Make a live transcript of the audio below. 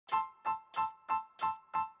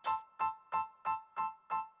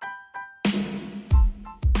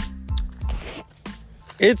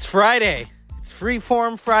It's Friday. It's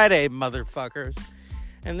Freeform Friday, motherfuckers.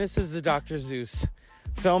 And this is the Dr. Zeus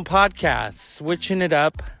Film Podcast, switching it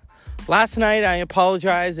up. Last night, I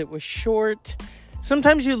apologize. It was short.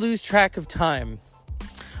 Sometimes you lose track of time.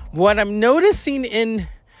 What I'm noticing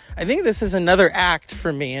I think this is another act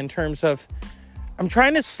for me in terms of, I'm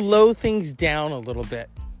trying to slow things down a little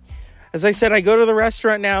bit. As I said, I go to the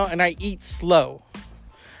restaurant now and I eat slow.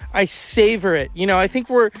 I savor it. I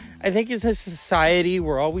think as a society,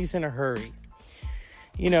 we're always in a hurry.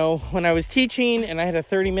 When I was teaching and I had a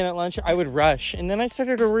 30-minute lunch, I would rush. And then I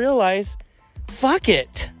started to realize, fuck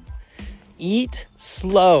it. Eat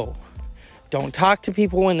slow. Don't talk to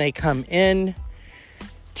people when they come in.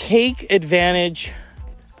 Take advantage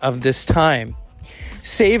of this time.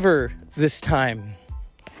 Savor this time.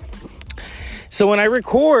 So when I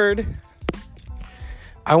record,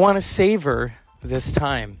 I want to savor this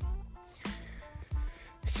time.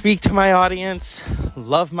 Speak to my audience,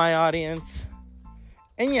 love my audience.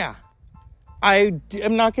 And yeah, I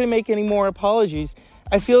am not going to make any more apologies.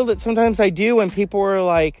 I feel that sometimes I do when people are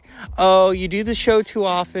like, oh, you do the show too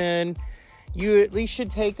often. You at least should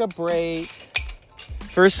take a break.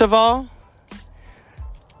 First of all,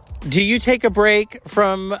 do you take a break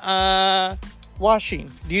from washing?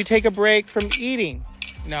 Do you take a break from eating?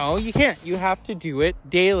 No, you can't. You have to do it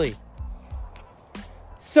daily.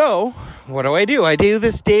 So, what do? I do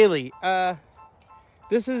this daily.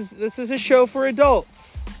 This is a show for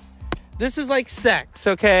adults. This is like sex,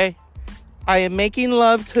 okay? I am making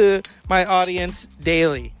love to my audience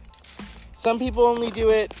daily. Some people only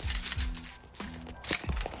do it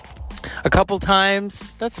a couple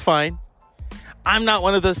times. That's fine. I'm not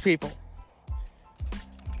one of those people.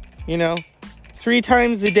 3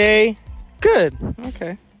 times a day. Good.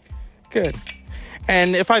 Okay. Good.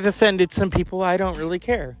 And if I've offended some people, I don't really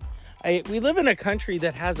care. We live in a country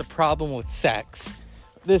that has a problem with sex.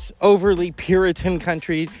 This overly Puritan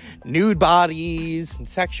country, nude bodies and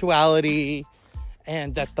sexuality,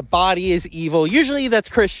 and that the body is evil. Usually that's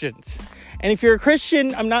Christians. And if you're a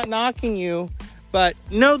Christian, I'm not knocking you, but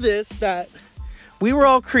know this, that we were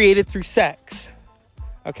all created through sex.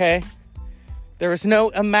 Okay? There is no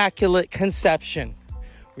immaculate conception.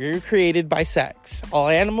 We were created by sex. All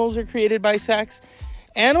animals are created by sex.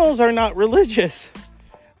 Animals are not religious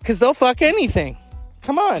because they'll fuck anything.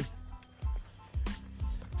 Come on.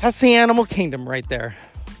 That's the animal kingdom right there.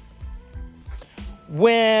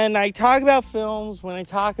 When I talk about films, when I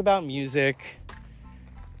talk about music,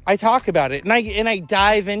 I talk about it and I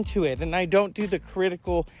dive into it and I don't do the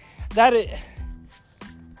critical. I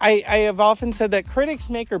have often said that critics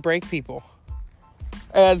make or break people.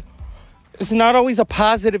 And it's not always a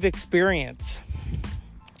positive experience.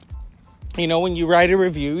 When you write a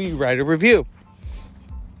review, you write a review.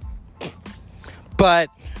 But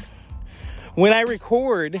when I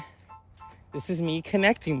record, this is me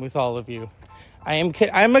connecting with all of you.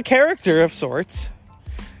 I'm a character of sorts.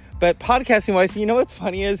 But podcasting wise, what's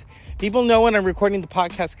funny is people know when I'm recording the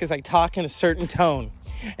podcast because I talk in a certain tone.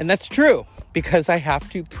 And that's true because I have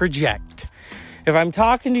to project. If I'm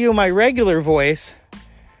talking to you in my regular voice,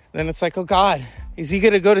 then it's like, oh God, is he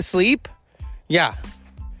going to go to sleep? Yeah.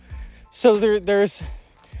 So there's,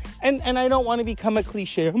 and I don't want to become a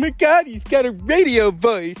cliche. Oh my God, he's got a radio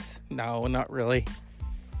voice. No, not really.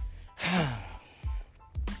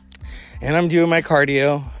 And I'm doing my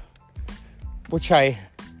cardio, which I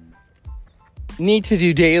need to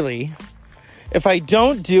do daily. If I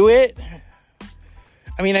don't do it,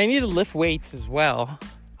 I need to lift weights as well.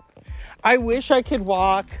 I wish I could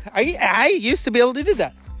walk. I used to be able to do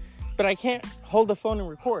that, but I can't hold the phone and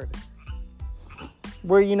record.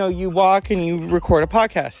 Where, you walk and you record a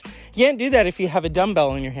podcast. You can't do that if you have a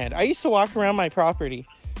dumbbell in your hand. I used to walk around my property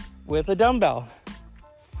with a dumbbell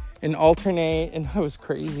and alternate, and I was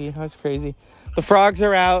crazy. The frogs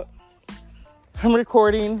are out. I'm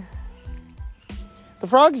recording. The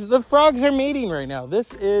frogs are mating right now.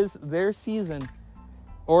 This is their season.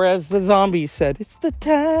 Or as the zombies said, it's the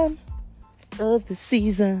time of the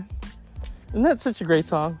season. Isn't that such a great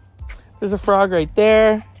song? There's a frog right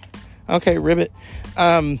there. Okay, ribbit.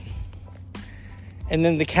 And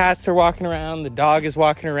then the cats are walking around. The dog is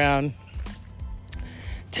walking around.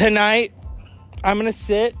 Tonight, I'm going to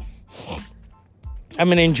sit. I'm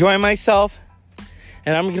going to enjoy myself.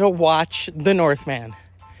 And I'm going to watch The Northman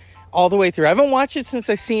all the way through. I haven't watched it since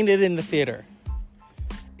I seen it in the theater.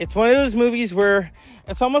 It's one of those movies where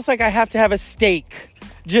it's almost like I have to have a steak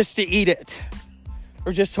just to eat it.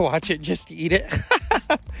 Or just to watch it, just to eat it.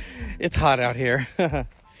 It's hot out here.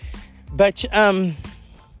 But, because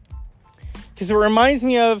it reminds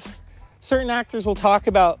me of certain actors will talk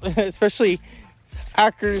about, especially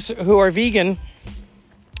actors who are vegan,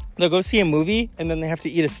 They'll go see a movie and then they have to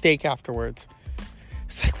eat a steak afterwards.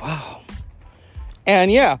 It's like, wow.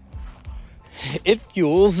 And yeah, it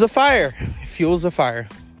fuels the fire. It fuels the fire.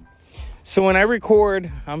 So when I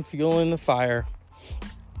record, I'm fueling the fire.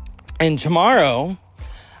 And tomorrow,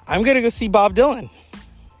 I'm going to go see Bob Dylan.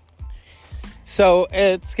 So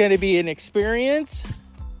it's going to be an experience.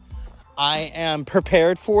 I am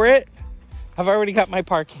prepared for it. I've already got my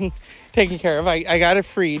parking taken care of. I got it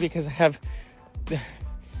free because I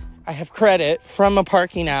have credit from a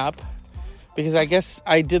parking app because I guess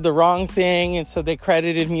I did the wrong thing, and so they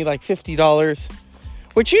credited me like $50,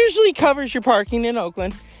 which usually covers your parking in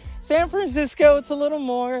Oakland. San Francisco, it's a little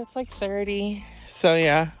more. It's like $30. So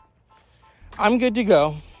yeah, I'm good to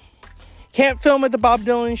go. Can't film at the Bob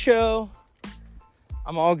Dylan show.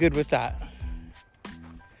 I'm all good with that.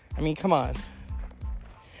 I mean, come on.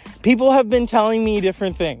 People have been telling me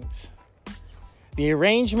different things. The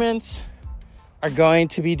arrangements are going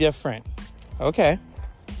to be different. Okay.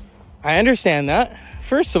 I understand that.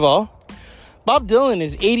 First of all, Bob Dylan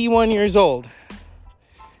is 81 years old.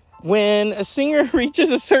 When a singer reaches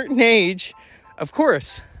a certain age, of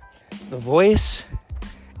course, the voice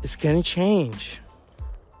is going to change.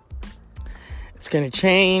 It's going to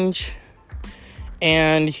change,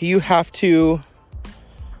 and you have to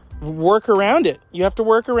work around it. You have to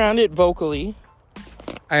work around it vocally.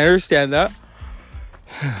 I understand that.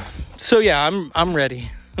 So yeah, I'm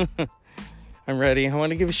ready. I'm ready. I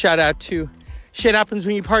want to give a shout out to Shit Happens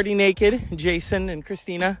When You Party Naked, Jason and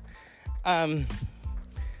Christina. God,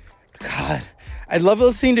 I love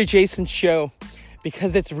listening to Jason's show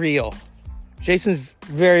because it's real. Jason's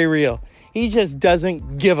very real. He just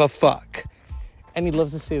doesn't give a fuck. And he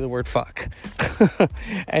loves to say the word fuck.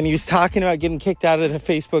 And he was talking about getting kicked out of the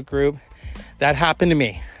Facebook group. That happened to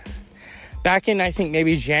me. Back in, I think,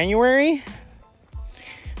 maybe January,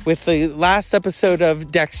 with the last episode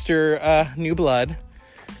of Dexter, New Blood.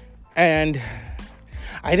 And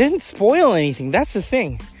I didn't spoil anything. That's the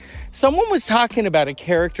thing. Someone was talking about a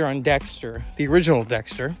character on Dexter, the original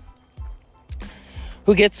Dexter,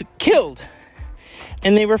 who gets killed.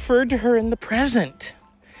 And they referred to her in the present.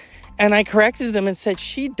 And I corrected them and said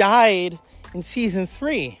she died in season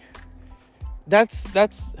 3. That's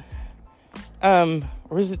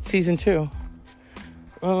or is it season 2?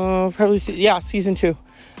 Probably season 2.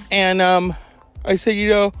 And I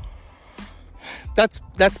said,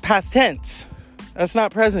 that's past tense. That's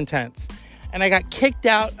not present tense. And I got kicked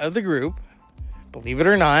out of the group, believe it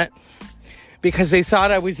or not, because they thought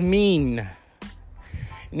I was mean.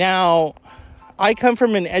 Now, I come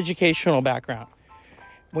from an educational background.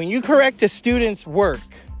 When you correct a student's work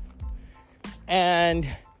and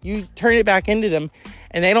you turn it back into them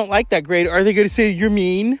and they don't like that grade, are they going to say you're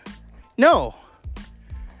mean? No.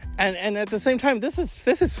 And at the same time, this is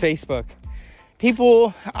Facebook.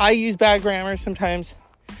 People, I use bad grammar sometimes.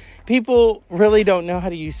 People really don't know how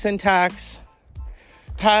to use syntax,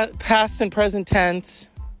 past and present tense.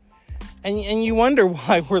 And you wonder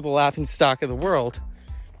why we're the laughing stock of the world.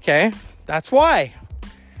 Okay? That's why.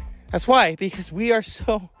 That's why, because we are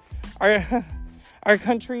our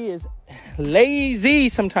country is lazy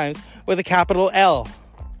sometimes with a capital L.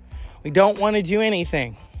 We don't want to do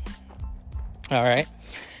anything. All right.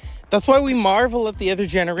 That's why we marvel at the other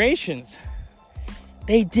generations.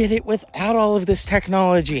 They did it without all of this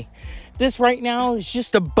technology. This right now is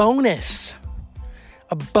just a bonus.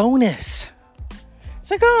 A bonus. It's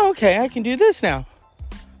like, oh, okay, I can do this now.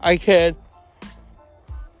 I could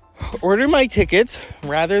order my tickets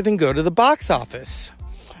rather than go to the box office.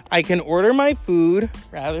 I can order my food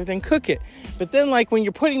rather than cook it. But then, like, when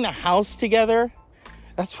you're putting the house together,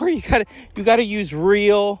 that's where you gotta use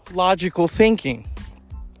real logical thinking,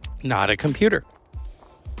 not a computer.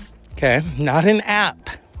 Okay, not an app.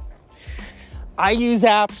 I use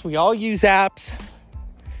apps. We all use apps.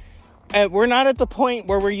 We're not at the point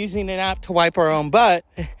where we're using an app to wipe our own butt.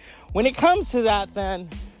 When it comes to that, then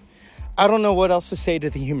I don't know what else to say to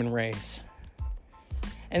the human race.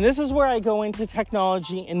 And this is where I go into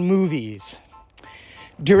technology in movies.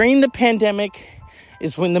 During the pandemic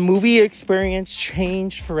is when the movie experience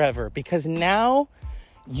changed forever, because now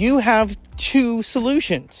you have two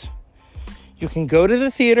solutions. You can go to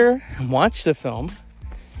the theater and watch the film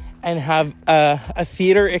and have a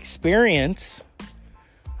theater experience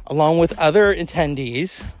along with other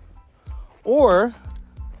attendees, or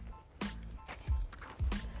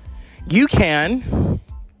you can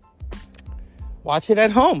watch it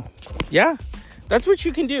at home. Yeah, that's what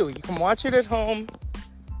you can do. You can watch it at home.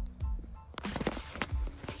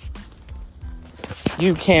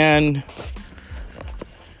 You can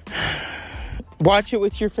watch it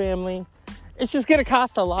with your family. It's just going to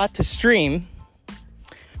cost a lot to stream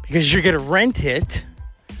because you're going to rent it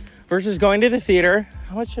versus going to the theater.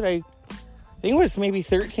 How much should I think it was maybe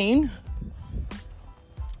 $13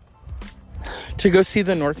 to go see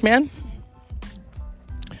The Northman.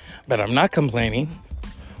 But I'm not complaining.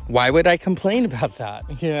 Why would I complain about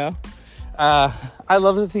that? You know, I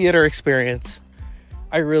love the theater experience.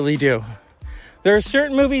 I really do. There are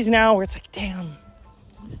certain movies now where it's like, damn,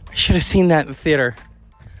 I should have seen that in the theater.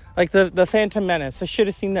 Like the Phantom Menace. I should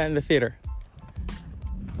have seen that in the theater.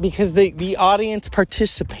 Because the audience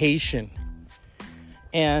participation.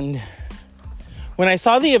 And when I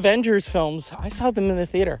saw the Avengers films, I saw them in the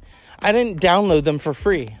theater. I didn't download them for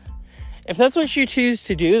free. If that's what you choose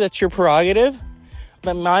to do, that's your prerogative.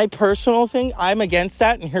 But my personal thing, I'm against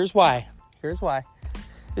that. And here's why.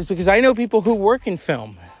 It's because I know people who work in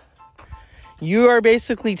film. You are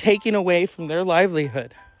basically taking away from their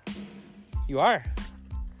livelihood. You are.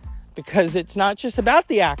 Because it's not just about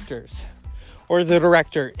the actors or the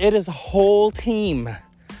director. It is a whole team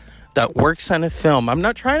that works on a film. I'm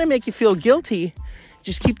not trying to make you feel guilty.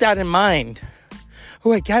 Just keep that in mind.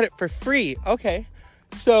 Oh, I got it for free. Okay.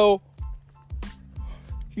 So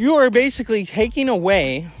you are basically taking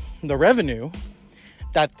away the revenue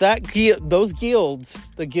that those guilds,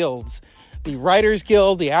 the Writers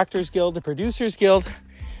Guild, the Actors Guild, the Producers Guild,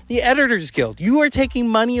 the Editors Guild. You are taking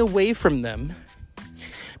money away from them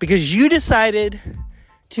because you decided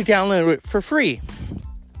to download it for free.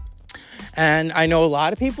 And I know a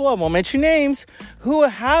lot of people, I won't mention names, who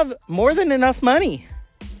have more than enough money.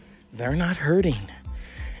 They're not hurting.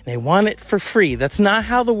 They want it for free. That's not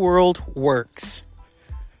how the world works.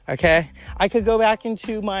 Okay? I could go back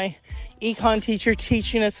into my econ teacher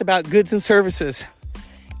teaching us about goods and services.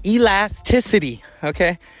 Elasticity.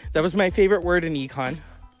 Okay? That was my favorite word in econ.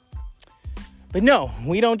 But no,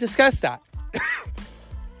 we don't discuss that.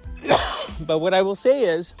 But what I will say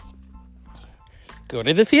is, go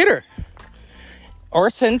to the theater. Or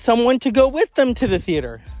send someone to go with them to the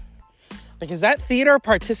theater. Because that theater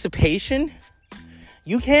participation,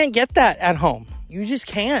 you can't get that at home. You just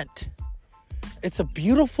can't. It's a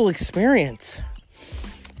beautiful experience.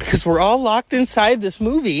 Because we're all locked inside this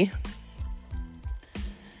movie.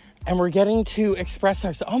 And we're getting to express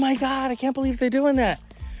ourselves. Oh my God, I can't believe they're doing that.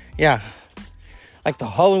 Yeah. Like the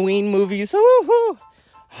Halloween movies. Woo-hoo.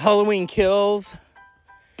 Halloween Kills.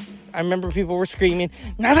 I remember people were screaming,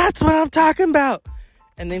 now that's what I'm talking about.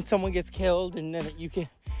 And then someone gets killed and then you can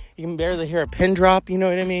barely hear a pin drop. You know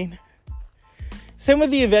what I mean? Same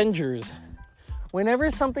with the Avengers. Whenever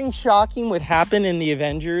something shocking would happen in the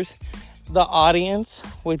Avengers, the audience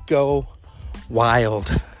would go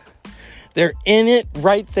wild. They're in it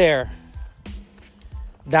right there.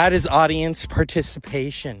 That is audience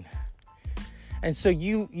participation. And so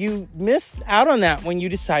you miss out on that when you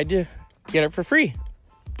decide to get it for free.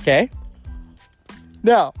 Okay?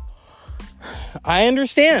 Now, I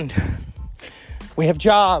understand. We have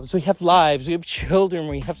jobs, we have lives, we have children,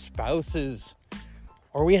 we have spouses,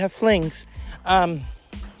 or we have flings. And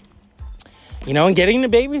getting a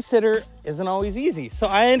babysitter isn't always easy. So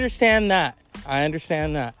I understand that.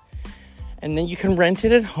 And then you can rent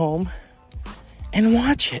it at home and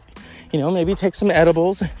watch it. Maybe take some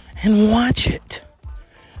edibles and watch it.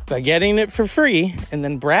 But getting it for free and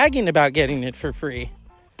then bragging about getting it for free,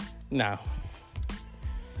 no.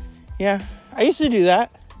 Yeah, I used to do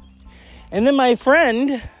that. And then my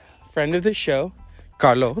friend of the show,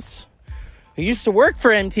 Carlos, who used to work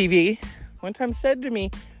for MTV, one time said to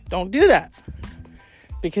me, don't do that.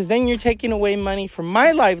 Because then you're taking away money from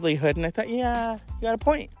my livelihood. And I thought, yeah, you got a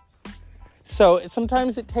point. So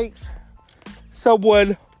sometimes it takes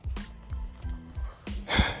someone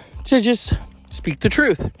to just speak the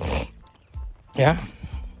truth. Yeah.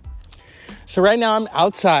 So right now I'm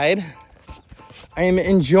outside. I am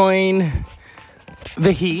enjoying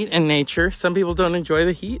the heat and nature. Some people don't enjoy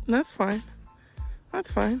the heat, and that's fine.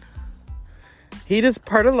 Heat is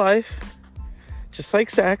part of life, just like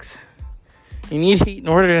sex. You need heat in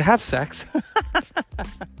order to have sex.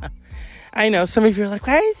 I know some of you are like,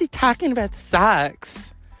 why is he talking about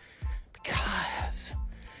sex? Because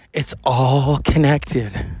it's all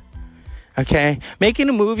connected. Okay? Making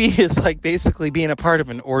a movie is like basically being a part of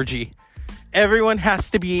an orgy. Everyone has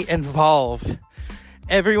to be involved.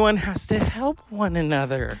 Everyone has to help one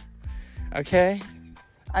another. Okay?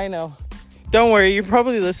 I know. Don't worry, you're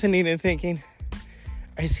probably listening and thinking,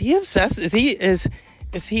 is he obsessed? Is he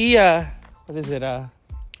what is it?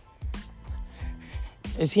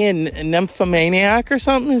 Is he a nymphomaniac or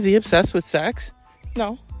something? Is he obsessed with sex?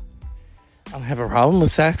 No. I don't have a problem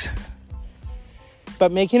with sex.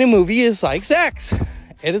 But making a movie is like sex.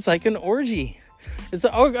 It is like an orgy.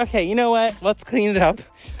 Okay, you know what? Let's clean it up.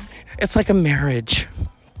 It's like a marriage.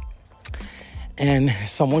 And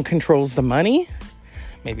someone controls the money,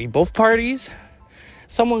 maybe both parties.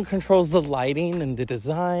 Someone controls the lighting and the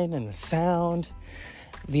design and the sound,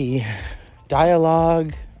 the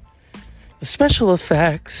dialogue, the special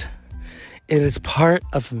effects. It is part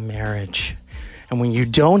of marriage. And when you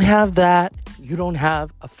don't have that, you don't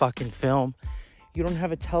have a fucking film. You don't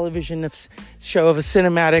have a television show of a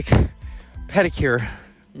cinematic pedicure.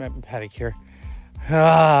 My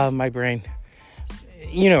brain.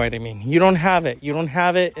 You know what I mean. You don't have it. You don't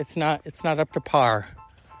have it. It's not up to par.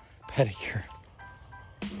 Pedicure.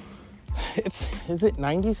 Is it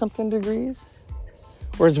 90 something degrees?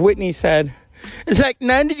 Or as Whitney said, it's like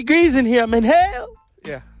 90 degrees in here. I'm in hell.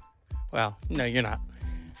 Yeah. Well, no, you're not.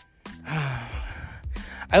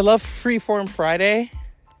 I love Freeform Friday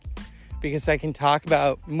because I can talk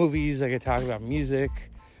about movies. I can talk about music.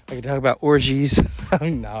 I can talk about orgies.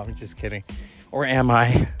 No, I'm just kidding. Or am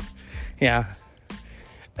I? Yeah.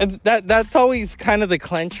 And that's always kind of the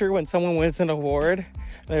clincher when someone wins an award.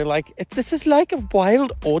 They're like, this is like a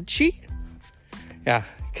wild orgy. Yeah,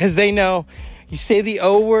 because they know you say the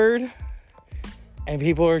O word and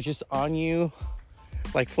people are just on you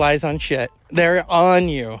like flies on shit. They're on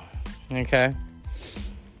you, okay?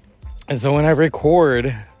 And so when I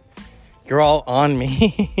record, you're all on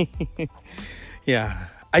me. Yeah,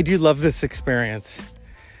 I do love this experience.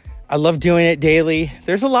 I love doing it daily.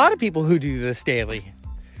 There's a lot of people who do this daily.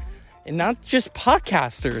 And not just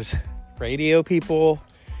podcasters, radio people,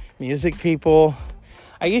 music people.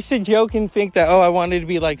 I used to joke and think that, I wanted to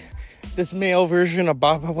be like this male version of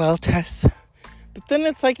Barbara Welters. But then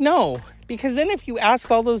it's like, no. Because then if you ask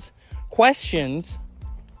all those questions,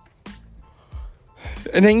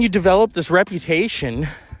 and then you develop this reputation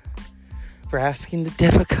for asking the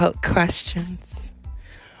difficult questions.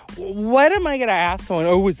 What am I going to ask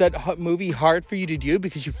someone? Was that movie hard for you to do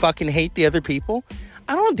because you fucking hate the other people?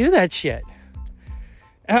 I don't do that shit.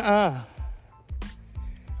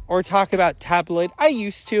 Or talk about tabloid. I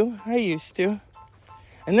used to.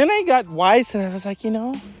 And then I got wise and I was like,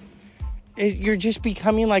 you're just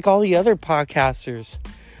becoming like all the other podcasters.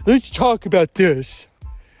 Let's talk about this.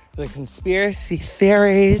 The conspiracy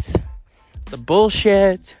theories, the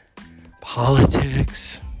bullshit,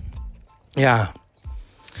 politics. Yeah.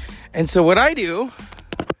 And so what I do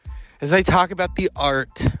is I talk about the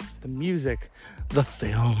art, the music, the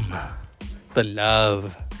film, the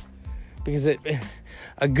love. Because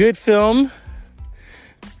a good film,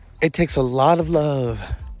 it takes a lot of love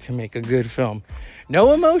to make a good film.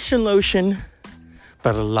 No emotion lotion,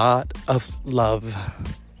 but a lot of love.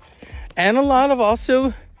 And a lot of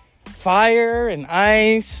also fire and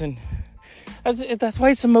ice. And that's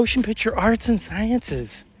why it's the motion picture arts and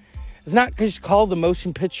sciences. It's not just called the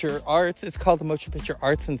motion picture arts. It's called the motion picture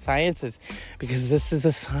arts and sciences because this is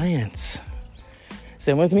a science.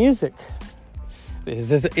 Same with music.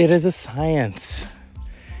 It is a science.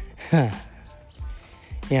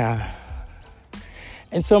 Yeah.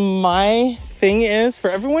 And so my thing is for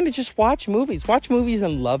everyone to just watch movies. Watch movies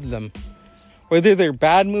and love them. Whether they're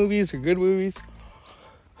bad movies or good movies.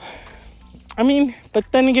 I mean, but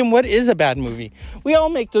then again, what is a bad movie? We all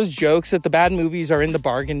make those jokes that the bad movies are in the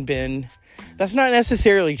bargain bin. That's not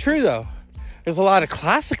necessarily true, though. There's a lot of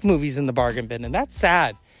classic movies in the bargain bin, and that's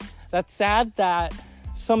sad. That's sad that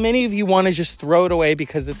so many of you want to just throw it away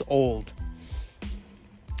because it's old.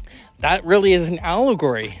 That really is an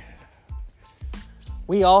allegory.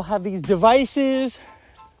 We all have these devices,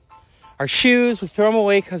 our shoes, we throw them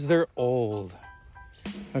away because they're old.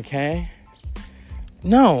 Okay?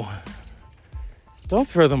 No. Don't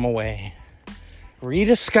throw them away.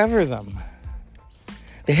 Rediscover them.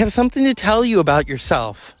 They have something to tell you about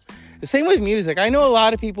yourself. The same with music. I know a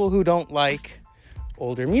lot of people who don't like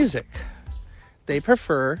older music. They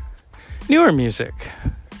prefer newer music.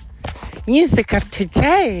 Music of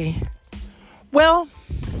today. Well,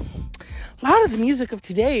 a lot of the music of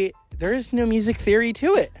today, there is no music theory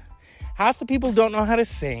to it. Half the people don't know how to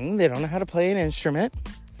sing. They don't know how to play an instrument.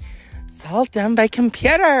 It's all done by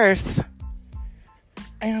computers.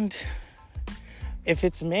 And if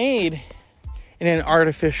it's made in an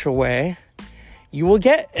artificial way, you will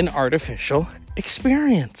get an artificial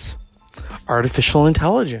experience. Artificial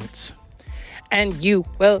intelligence. And you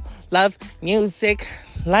will love music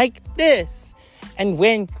like this. And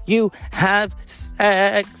when you have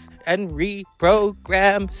sex and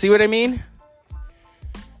reprogram, see what I mean?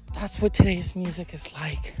 That's what today's music is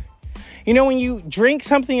like. You know, when you drink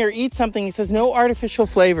something or eat something, it says no artificial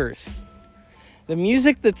flavors. The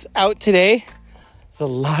music that's out today is a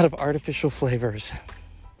lot of artificial flavors.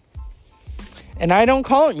 And I don't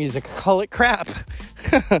call it music, I call it crap.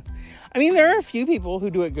 I mean, there are a few people who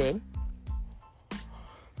do it good.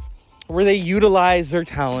 where they utilize their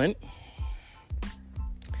talent,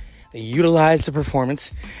 they utilize the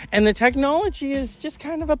performance, and the technology is just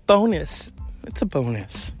kind of a bonus. It's a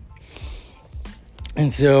bonus.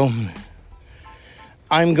 And so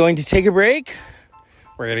I'm going to take a break.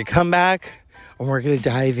 We're going to come back and we're going to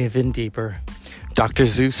dive even deeper. Dr.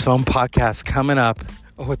 Zeus Film Podcast coming up.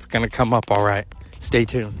 Oh, it's going to come up all right. Stay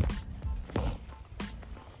tuned.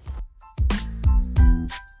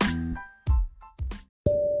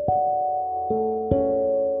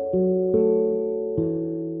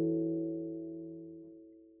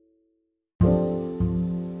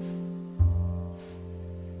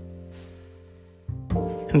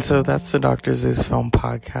 And so that's the Dr. Zeus Film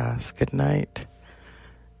Podcast. Good night.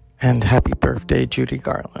 And happy birthday, Judy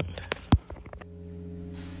Garland.